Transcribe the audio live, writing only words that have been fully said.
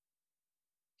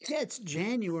It's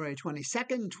January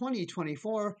 22nd,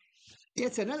 2024.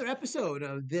 It's another episode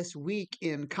of This Week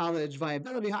in College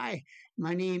Viability. Hi,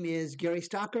 my name is Gary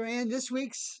Stocker, and this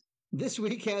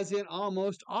week, as in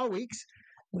almost all weeks,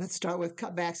 let's start with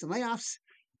cutbacks and layoffs.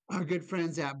 Our good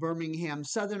friends at Birmingham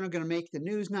Southern are going to make the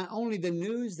news. Not only the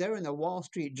news, they're in the Wall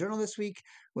Street Journal this week.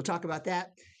 We'll talk about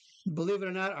that. Believe it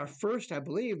or not, our first, I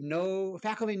believe, no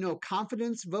faculty, no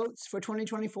confidence votes for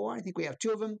 2024. I think we have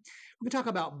two of them. We can talk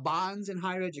about bonds in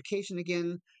higher education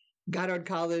again. Goddard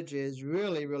College is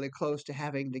really, really close to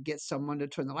having to get someone to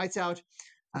turn the lights out.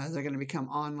 They're going to become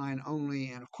online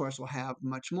only, and of course, we'll have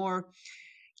much more.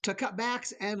 To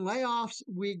cutbacks and layoffs,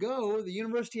 we go. The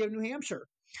University of New Hampshire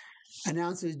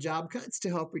announces job cuts to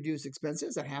help reduce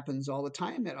expenses. That happens all the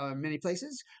time at many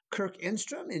places. Kirk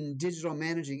Enstrom, in digital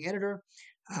managing editor,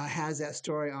 has that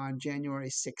story on January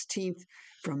 16th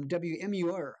from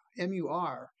WMUR in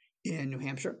New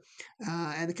Hampshire.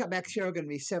 And the cutbacks here are going to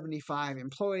be 75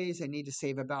 employees. They need to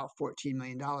save about $14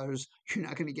 million. You're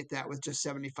not going to get that with just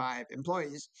 75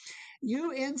 employees.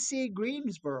 UNC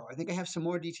Greensboro, I think I have some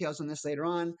more details on this later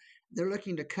on. They're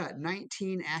looking to cut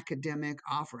 19 academic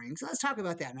offerings. Let's talk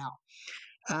about that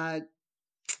now.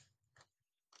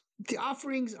 The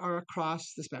offerings are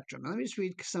across the spectrum. Let me just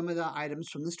read some of the items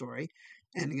from the story.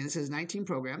 And again, it says 19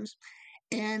 programs.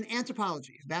 And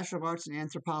anthropology, Bachelor of Arts in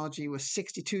Anthropology with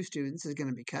 62 students is going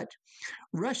to be cut.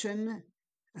 Russian,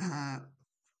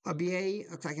 a BA,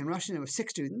 looks like in Russian, it was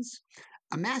 6 students.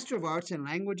 A Master of Arts in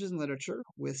Languages and Literature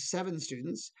with 7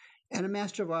 students. And a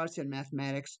Master of Arts in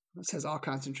Mathematics, it says all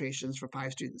concentrations for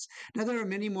 5 students. Now, there are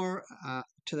many more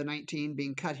to the 19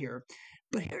 being cut here.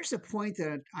 But here's the point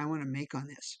that I want to make on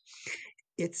this.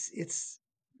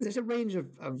 There's a range of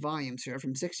volumes here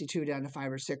from 62 down to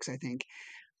 5 or 6, I think.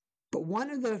 But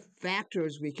one of the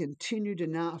factors we continue to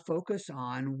not focus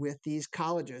on with these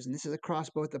colleges, and this is across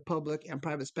both the public and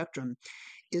private spectrum,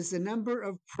 is the number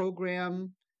of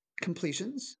program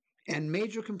completions and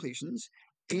major completions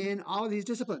in all of these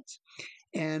disciplines.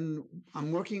 And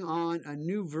I'm working on a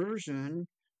new version,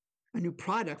 a new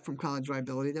product from College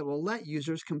Viability that will let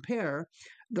users compare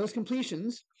those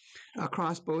completions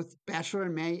across both bachelor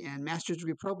and master's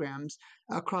degree programs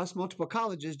across multiple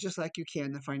colleges, just like you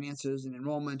can the finances and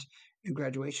enrollment and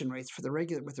graduation rates with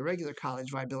the regular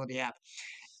College Viability app.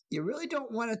 You really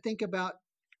don't want to think about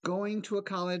going to a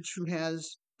college who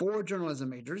has 4 journalism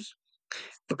majors,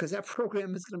 because that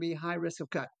program is going to be high risk of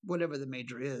cut, whatever the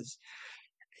major is.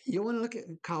 You want to look at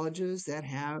colleges that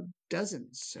have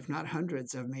dozens, if not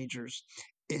hundreds, of majors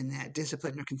in that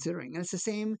discipline you're considering. And it's the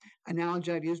same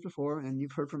analogy I've used before, and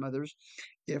you've heard from others.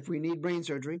 If we need brain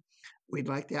surgery, we'd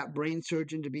like that brain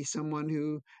surgeon to be someone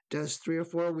who does 3 or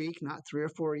 4 a week, not 3 or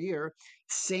 4 a year.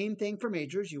 Same thing for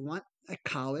majors. You want a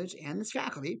college and its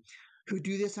faculty who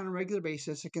do this on a regular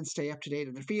basis and can stay up to date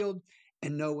in the field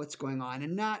and know what's going on,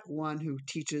 and not one who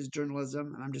teaches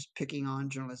journalism, and I'm just picking on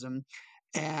journalism,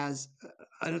 as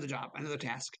another job, another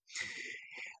task.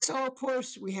 So, of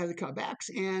course, we have the cutbacks,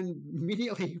 and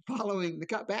immediately following the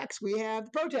cutbacks, we have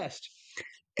the protest.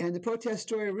 And the protest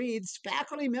story reads,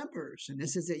 faculty members, and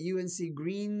this is at UNC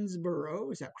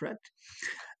Greensboro, is that correct?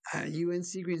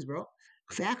 UNC Greensboro.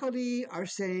 Faculty are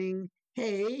saying,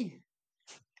 hey,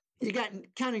 you got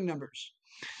counting numbers.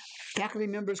 Faculty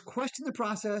members question the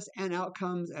process and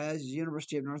outcomes as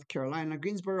University of North Carolina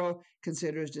Greensboro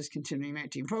considers discontinuing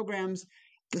 19 programs.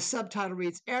 The subtitle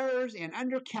reads, errors and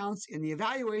undercounts in the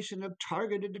evaluation of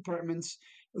targeted departments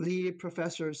leave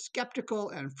professors skeptical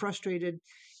and frustrated.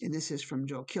 And this is from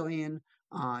Joe Killian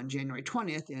on January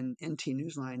 20th in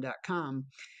ntnewsline.com.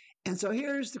 And so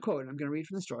here's the quote. I'm going to read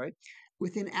from the story.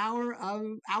 Within hours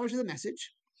of the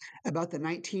message about the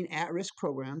 19 at-risk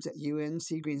programs at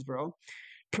UNC Greensboro,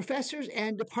 professors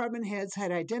and department heads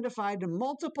had identified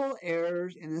multiple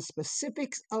errors in the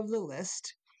specifics of the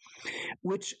list,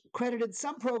 which credited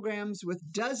some programs with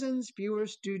dozens fewer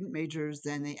student majors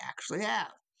than they actually have.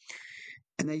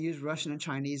 And they used Russian and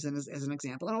Chinese as an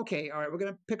example. And okay, all right, we're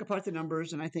going to pick apart the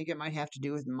numbers, and I think it might have to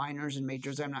do with minors and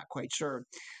majors. I'm not quite sure.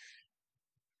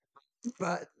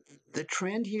 But the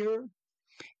trend here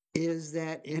is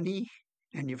that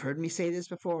and you've heard me say this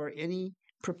before, any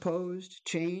proposed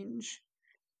change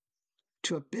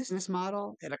to a business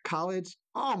model at a college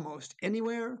almost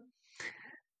anywhere,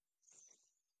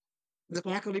 the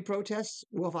faculty protests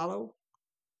will follow.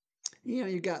 You know,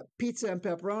 you got pizza and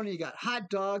pepperoni, you got hot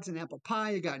dogs and apple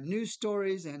pie, you got news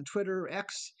stories and Twitter,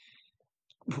 X.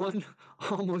 One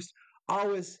almost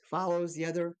always follows the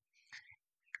other.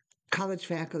 College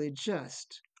faculty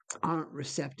just aren't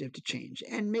receptive to change.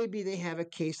 And maybe they have a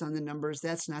case on the numbers.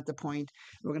 That's not the point.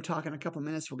 We're going to talk in a couple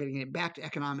minutes. We're going to get back to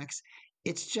economics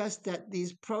It's just that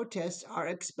these protests are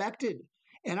expected.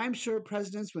 And I'm sure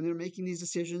presidents, when they're making these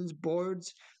decisions,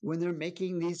 boards, when they're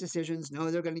making these decisions, know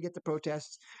they're going to get the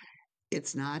protests.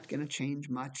 It's not going to change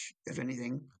much, if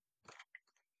anything.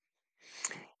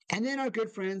 And then our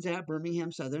good friends at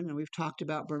Birmingham Southern, and we've talked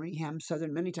about Birmingham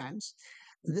Southern many times.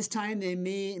 This time they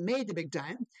made the big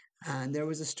time. And there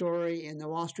was a story in the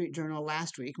Wall Street Journal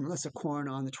last week, Melissa Korn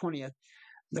on the 20th.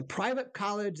 This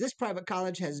private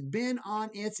college has been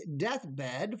on its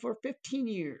deathbed for 15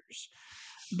 years.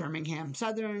 Birmingham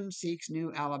Southern seeks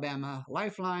new Alabama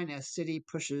lifeline as city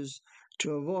pushes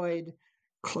to avoid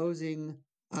closing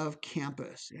of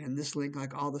campus. And this link,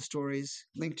 like all the stories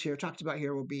linked here, talked about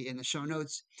here, will be in the show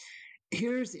notes.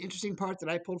 Here's the interesting part that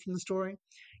I pulled from the story.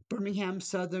 Birmingham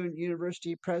Southern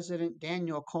University President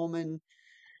Daniel Coleman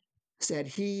said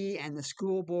he and the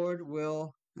school's board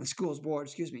will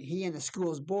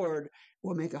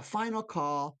make a final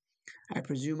call, I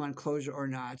presume on closure or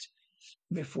not,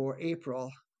 before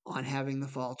April on having the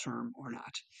fall term or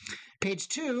not. Page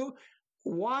 2,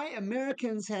 why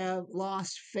Americans have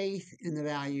lost faith in the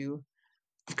value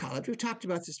of college. We've talked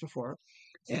about this before.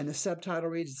 And the subtitle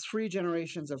reads, 3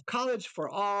 generations of college for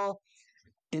all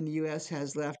in the U.S.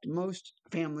 has left most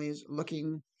families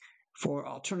looking for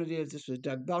alternatives. This was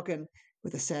Doug Belkin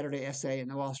with a Saturday essay in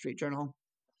the Wall Street Journal.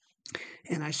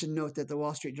 And I should note that the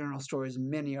Wall Street Journal stories,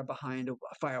 many are behind a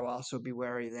firewall, so be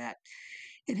wary of that.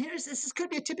 And this could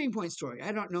be a tipping point story.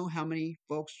 I don't know how many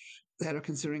folks that are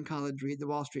considering college read the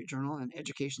Wall Street Journal and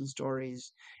education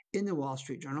stories in the Wall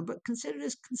Street Journal, but consider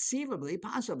this conceivably,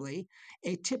 possibly,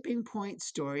 a tipping point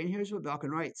story. And here's what Belkin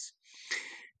writes.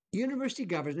 University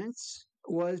governance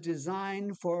was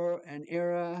designed for an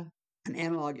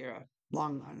analog era,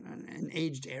 an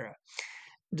aged era.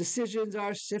 Decisions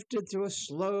are sifted through a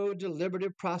slow,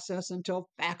 deliberative process until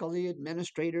faculty,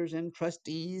 administrators, and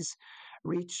trustees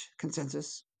reach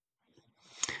consensus.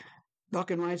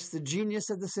 Belkin writes, the genius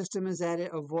of the system is that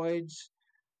it avoids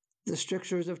the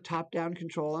strictures of top-down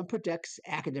control and protects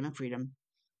academic freedom.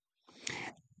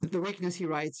 The weakness, he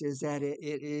writes, is that it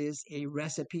is a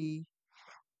recipe.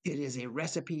 It is a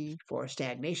recipe for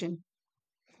stagnation.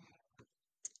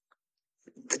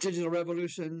 The digital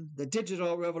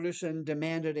revolution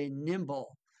demanded a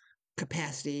nimble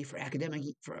capacity for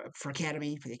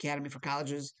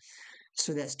colleges,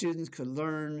 so that students could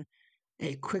learn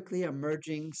a quickly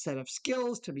emerging set of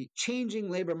skills to meet changing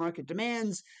labor market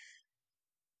demands.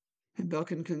 And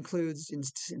Belkin concludes,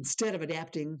 instead of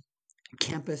adapting,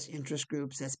 campus interest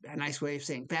groups, that's a nice way of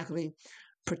saying faculty,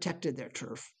 protected their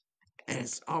turf. And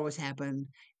it's always happened,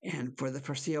 and for the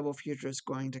foreseeable future, it's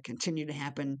going to continue to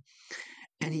happen.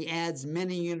 And he adds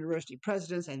many university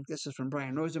presidents, I think this is from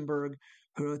Brian Rosenberg,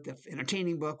 who wrote the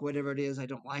entertaining book, whatever it is, I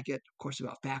don't like it, of course,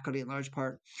 about faculty in large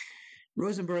part.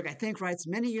 Rosenberg, I think, writes,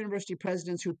 many university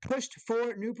presidents who pushed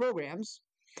for new programs,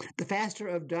 the faster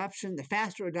adoption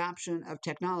of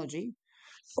technology,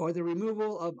 or the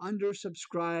removal of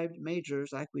undersubscribed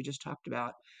majors, like we just talked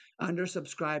about.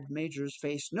 Undersubscribed majors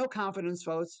face no confidence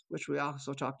votes, which we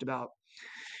also talked about,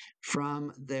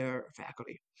 from their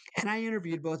faculty. And I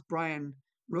interviewed both Brian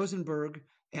Rosenberg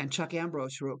and Chuck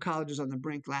Ambrose, who wrote Colleges on the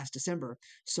Brink last December.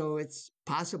 So it's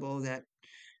possible that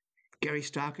Gary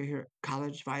Stocker here,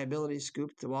 College Viability,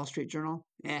 scooped the Wall Street Journal.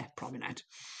 Probably not.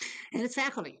 And it's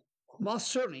faculty. While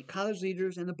certainly college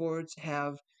leaders and the boards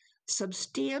have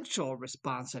substantial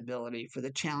responsibility for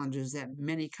the challenges that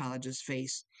many colleges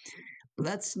face,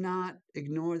 let's not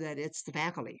ignore that it's the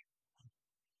faculty.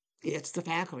 It's the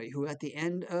faculty who, at the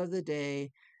end of the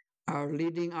day, are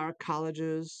leading our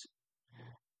colleges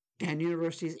and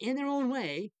universities in their own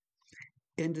way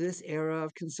into this era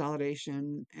of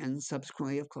consolidation and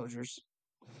subsequently of closures.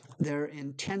 Their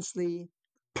intensely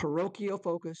parochial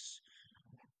focus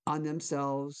on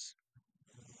themselves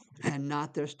and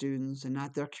not their students and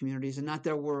not their communities and not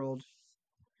their world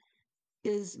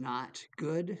is not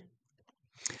good.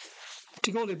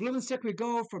 To Goldie Blumenstick we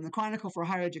go from the Chronicle for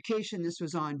Higher Education. This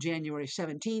was on January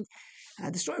 17th.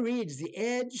 The story reads, The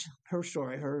Edge, her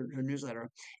story, her newsletter,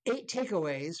 8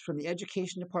 takeaways from the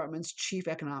Education Department's chief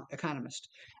economist.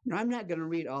 Now, I'm not going to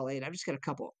read all 8. I've just got a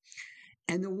couple.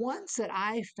 And the ones that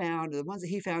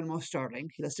he found most startling,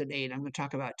 he listed 8, I'm going to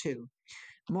talk about 2.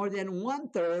 More than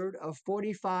 1/3 of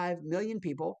 45 million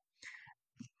people,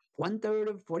 1/3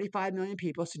 of 45 million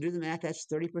people, so do the math, that's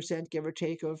 30%, give or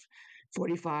take, of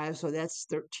 45, so that's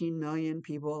 13 million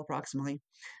people approximately,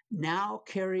 now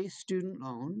carry student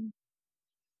loan,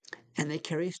 and they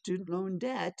carry student loan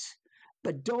debt,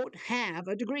 but don't have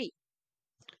a degree.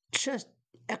 Just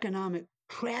economic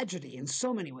tragedy in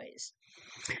so many ways.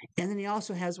 And then he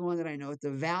also has one that I note,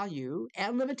 the value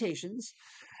and limitations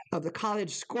of the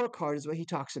college scorecard is what he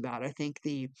talks about. I think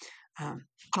the um,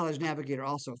 College Navigator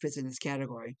also fits in this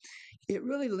category. It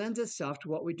really lends itself to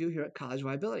what we do here at College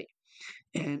Viability.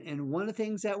 And one of the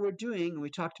things that we're doing, and we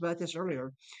talked about this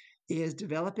earlier, is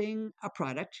developing a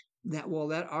product that will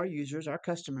let our users, our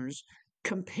customers,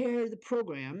 compare the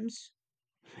programs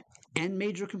and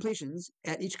major completions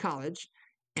at each college,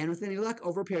 and with any luck,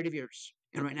 over a period of years.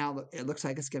 And right now, it looks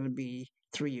like it's going to be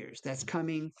 3 years. That's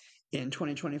coming in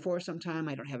 2024 sometime.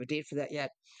 I don't have a date for that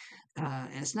yet. And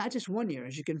it's not just 1 year,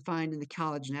 as you can find in the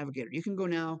College Navigator. You can go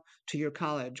now to your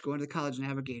college, go into the College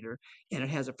Navigator, and it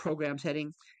has a programs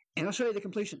heading, and it'll show you the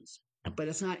completions. But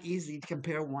it's not easy to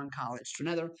compare one college to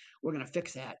another. We're going to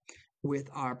fix that with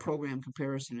our program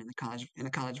comparison in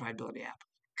the College Viability app.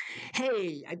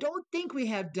 Hey, I don't think we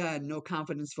have done no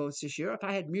confidence votes this year. If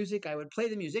I had music, I would play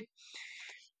the music.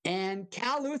 And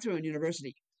Cal Lutheran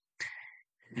University.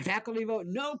 The faculty vote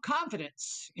no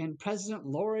confidence in President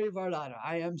Lori Varlata.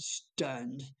 I am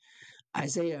stunned.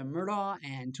 Isaiah Murdaugh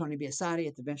and Tony Biasotti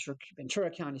at the Ventura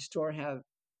County Star have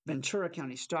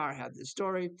the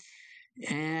story.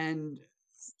 And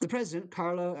the president,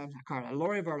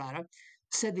 Lori Varlata,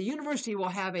 said the university will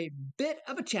have a bit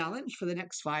of a challenge for the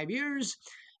next 5 years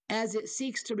as it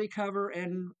seeks to recover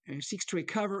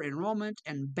enrollment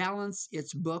and balance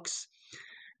its books.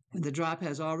 The drop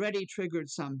has already triggered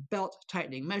some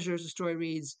belt-tightening measures, the story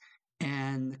reads,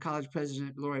 and the college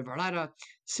president, Lori Varlata,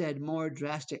 said more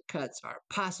drastic cuts are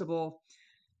possible.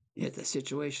 If the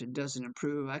situation doesn't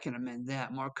improve, I can amend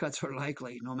that. More cuts are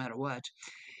likely, no matter what.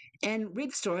 And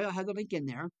read the story. I'll have the link in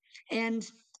there. And,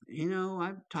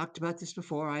 I've talked about this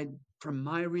before. From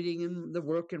my reading and the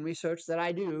work and research that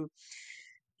I do,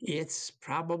 it's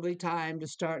probably time to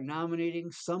start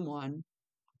nominating someone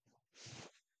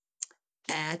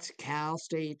at Cal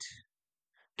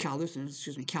Lutheran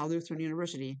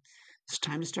University. It's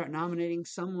time to start nominating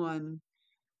someone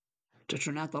to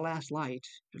turn out the last light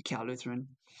at Cal Lutheran.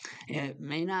 It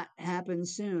may not happen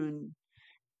soon,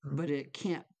 but it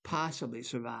can't possibly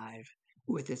survive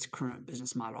with its current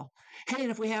business model. Hey,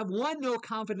 and if we have one no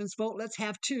confidence vote, let's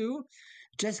have two.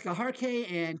 Jessica Harkey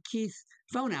and Keith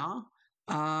Fonow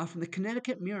from the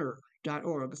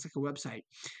ConnecticutMirror.org. It's like a website.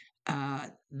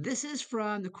 This is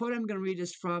from the quote I'm going to read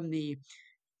is from the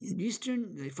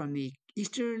Eastern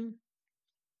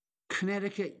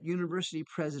Connecticut University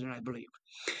president, I believe.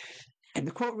 And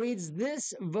the quote reads,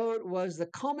 "This vote was the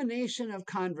culmination of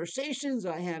conversations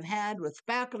I have had with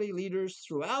faculty leaders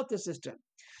throughout the system."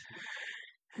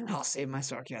 I'll save my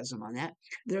sarcasm on that.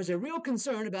 "There's a real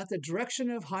concern about the direction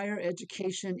of higher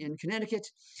education in Connecticut,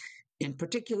 in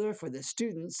particular for the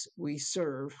students we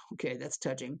serve." Okay, that's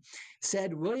touching,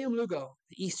 said William Lugo,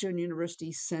 the Eastern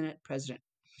University Senate president.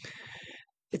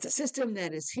 "It's a system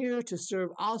that is here to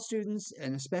serve all students,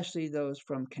 and especially those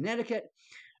from Connecticut,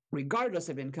 regardless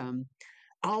of income.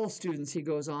 All students," he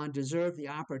goes on, "deserve the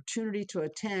opportunity to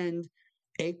attend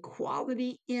a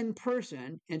quality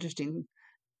in-person," interesting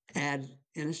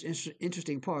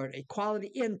part, "a quality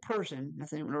in-person,"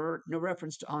 no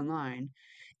reference to online,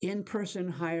 "in-person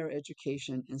higher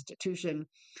education institution.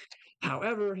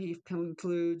 However," he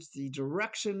concludes, "the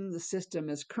direction the system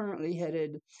is currently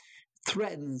headed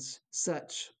threatens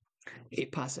such a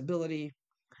possibility.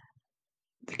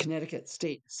 The Connecticut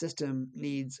state system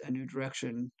needs a new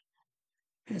direction,"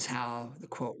 is how the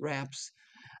quote wraps.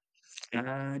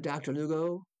 Dr.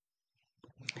 Lugo,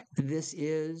 this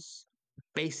is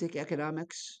basic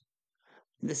economics.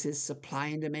 This is supply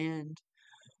and demand.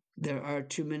 There are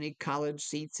too many college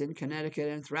seats in Connecticut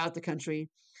and throughout the country,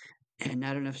 and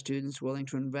not enough students willing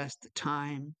to invest the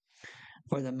time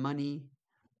or the money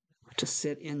to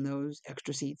sit in those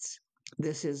extra seats.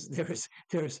 There's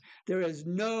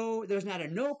not a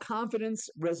no confidence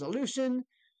resolution,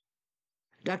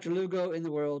 Dr. Lugo, in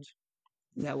the world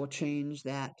that will change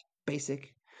that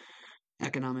basic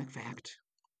economic fact.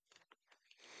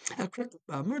 A quick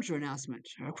merger announcement,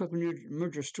 a quick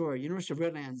merger story. University of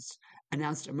Redlands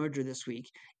announced a merger this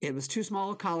week. It was two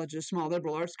small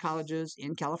liberal arts colleges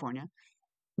in California.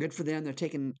 Good for them. They're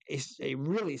taking a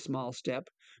really small step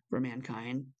for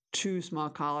mankind. Two small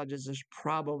colleges is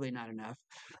probably not enough.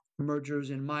 Mergers,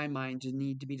 in my mind,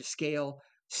 need to be to scale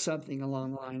something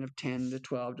along the line of 10 to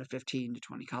 12 to 15 to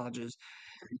 20 colleges.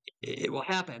 It will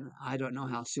happen. I don't know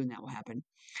how soon that will happen.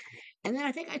 And then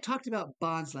I think I talked about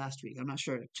bonds last week. I'm not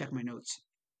sure. Check my notes.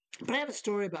 But I have a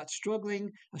story about a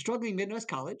struggling Midwest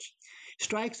college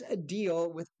strikes a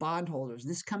deal with bondholders.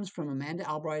 This comes from Amanda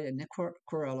Albright and Nick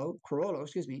Corollo,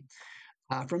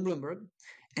 from Bloomberg.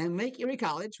 And Lake Erie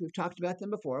College, we've talked about them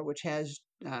before, which has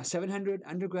 700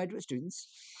 undergraduate students,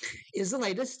 is the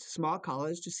latest small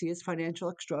college to see its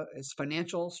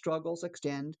financial struggles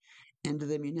extend into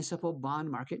the municipal bond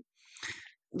market.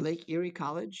 Lake Erie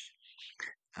College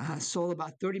sold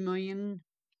about 30 million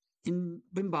in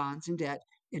bonds in debt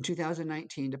in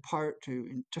 2019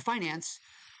 to finance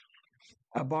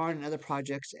a barn and other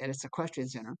projects at its equestrian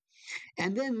center.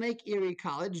 And then Lake Erie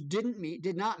College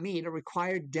did not meet a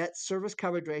required debt service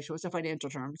coverage ratio. It's a financial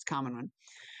term, it's a common one,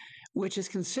 which is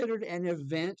considered an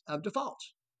event of default.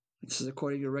 This is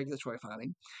according to regulatory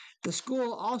filing. The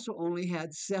school also only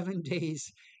had 7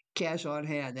 days cash on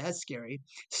hand. That's scary.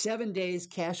 7 days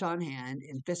cash on hand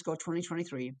in fiscal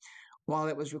 2023. While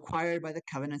it was required by the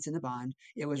covenants in the bond,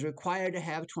 it was required to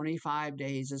have 25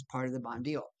 days as part of the bond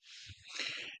deal.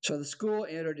 So the school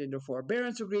entered into a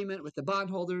forbearance agreement with the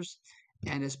bondholders,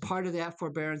 and as part of that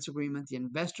forbearance agreement, the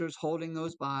investors holding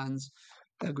those bonds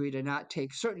agree to not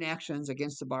take certain actions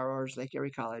against the borrowers, like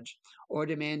Erie College, or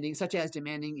such as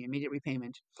demanding immediate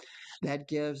repayment. That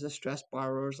gives the stressed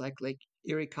borrowers like Lake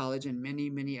Erie College and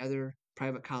many, many other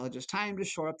private colleges time to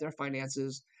shore up their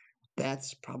finances.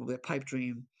 That's probably a pipe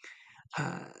dream.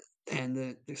 And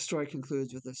the story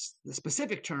concludes with the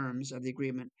specific terms of the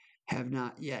agreement have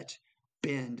not yet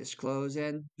been disclosed.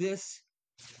 And this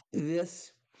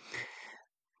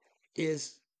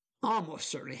is almost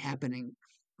certainly happening.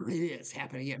 It is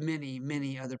happening at many,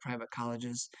 many other private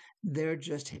colleges. They're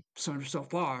just so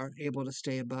far able to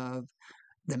stay above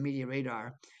the media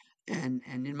radar. And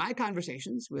in my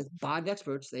conversations with bond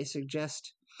experts, they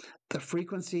suggest the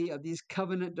frequency of these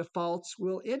covenant defaults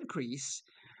will increase.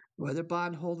 Whether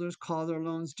bondholders call their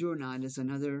loans due or not is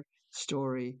another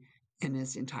story in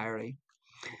its entirety.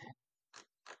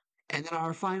 And then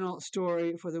our final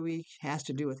story for the week has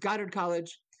to do with Goddard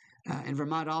College in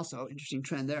Vermont also. Interesting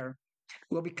trend there.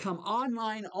 Will become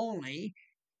online only,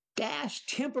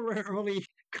 temporarily,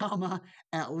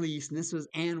 at least. And this was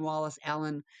Ann Wallace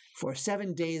Allen for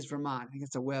 7 Days Vermont. I think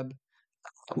it's a web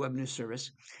news service.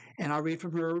 And I'll read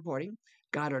from her reporting.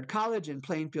 Goddard College in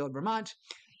Plainfield, Vermont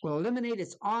will eliminate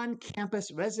its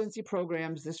on-campus residency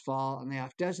programs this fall and lay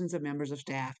off dozens of members of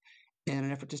staff in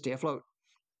an effort to stay afloat.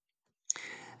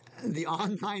 The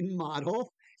online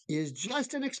model is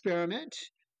just an experiment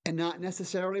and not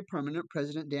necessarily permanent,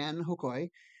 President Dan Hokoy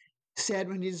said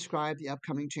when he described the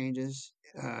upcoming changes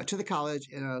to the college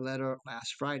in a letter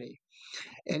last Friday.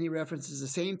 And he references the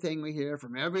same thing we hear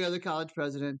from every other college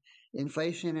president.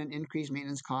 Inflation and increased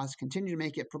maintenance costs continue to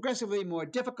make it progressively more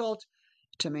difficult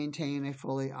to maintain a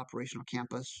fully operational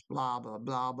campus, blah, blah,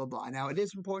 blah, blah, blah. Now, it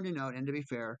is important to note, and to be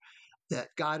fair, that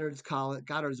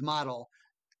Goddard's model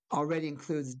already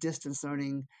includes distance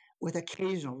learning with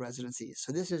occasional residencies.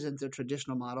 So this isn't the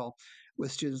traditional model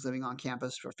with students living on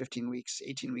campus for 15 weeks,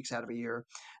 18 weeks out of a year.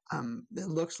 It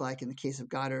looks like in the case of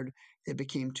Goddard, it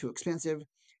became too expensive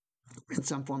in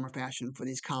some form or fashion for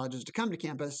these colleges to come to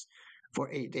campus for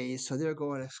 8 days. So they're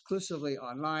going exclusively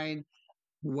online.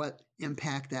 What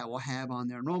impact that will have on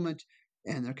their enrollment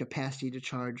and their capacity to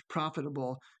charge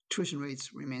profitable tuition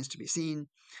rates remains to be seen.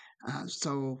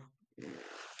 So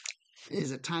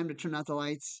is it time to turn out the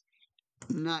lights?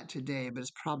 Not today, but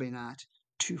it's probably not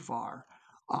too far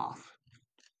off.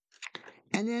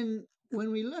 And then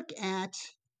when we look at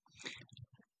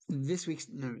this week's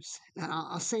news, and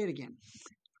I'll say it again,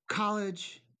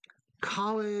 college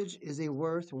is a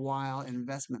worthwhile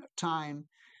investment of time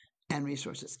and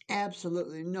resources.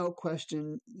 Absolutely no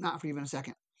question, not for even a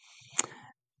second.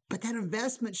 But that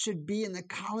investment should be in the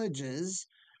colleges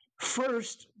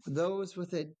first, those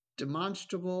with a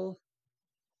demonstrable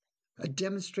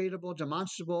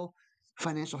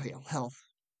financial health.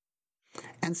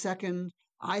 And second,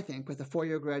 I think with a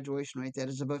 4-year graduation rate that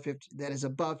is above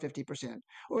 50%,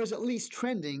 or is at least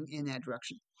trending in that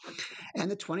direction.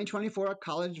 And the 2024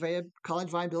 College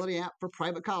Viability app for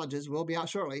private colleges will be out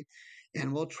shortly,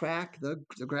 and we'll track the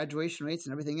graduation rates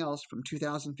and everything else from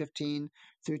 2015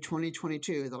 through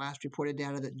 2022, the last reported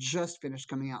data that just finished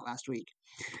coming out last week.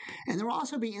 And there will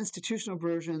also be institutional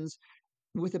versions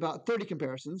with about 30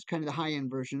 comparisons, kind of the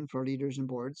high-end version for leaders and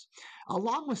boards,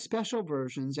 along with special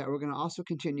versions that we're going to also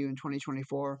continue in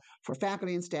 2024 for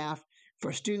faculty and staff,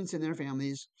 for students and their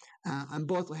families, and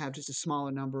both will have just a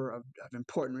smaller number of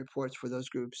important reports for those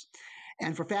groups.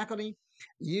 And for faculty,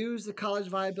 use the College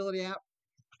Viability app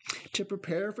to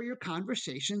prepare for your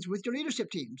conversations with your leadership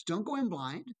teams. Don't go in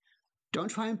blind. Don't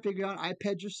try and figure out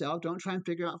iPads yourself. Don't try and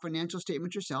figure out financial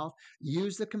statements yourself.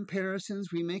 Use the comparisons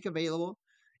we make available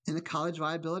in the College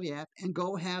Viability app and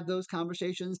go have those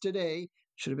conversations today.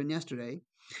 Should have been yesterday.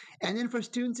 And then for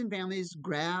students and families,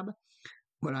 grab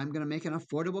But I'm going to make an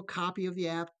affordable copy of the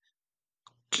app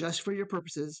just for your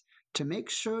purposes to make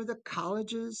sure the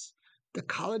colleges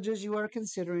you are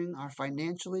considering are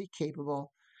financially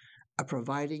capable of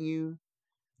providing you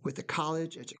with the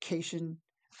college education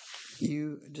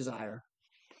you desire.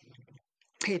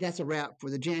 Hey, that's a wrap for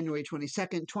the January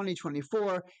 22nd,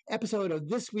 2024 episode of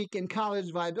This Week in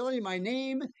College Viability. My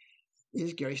name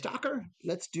is Gary Stocker.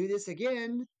 Let's do this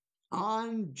again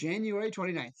on January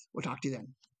 29th. We'll talk to you then.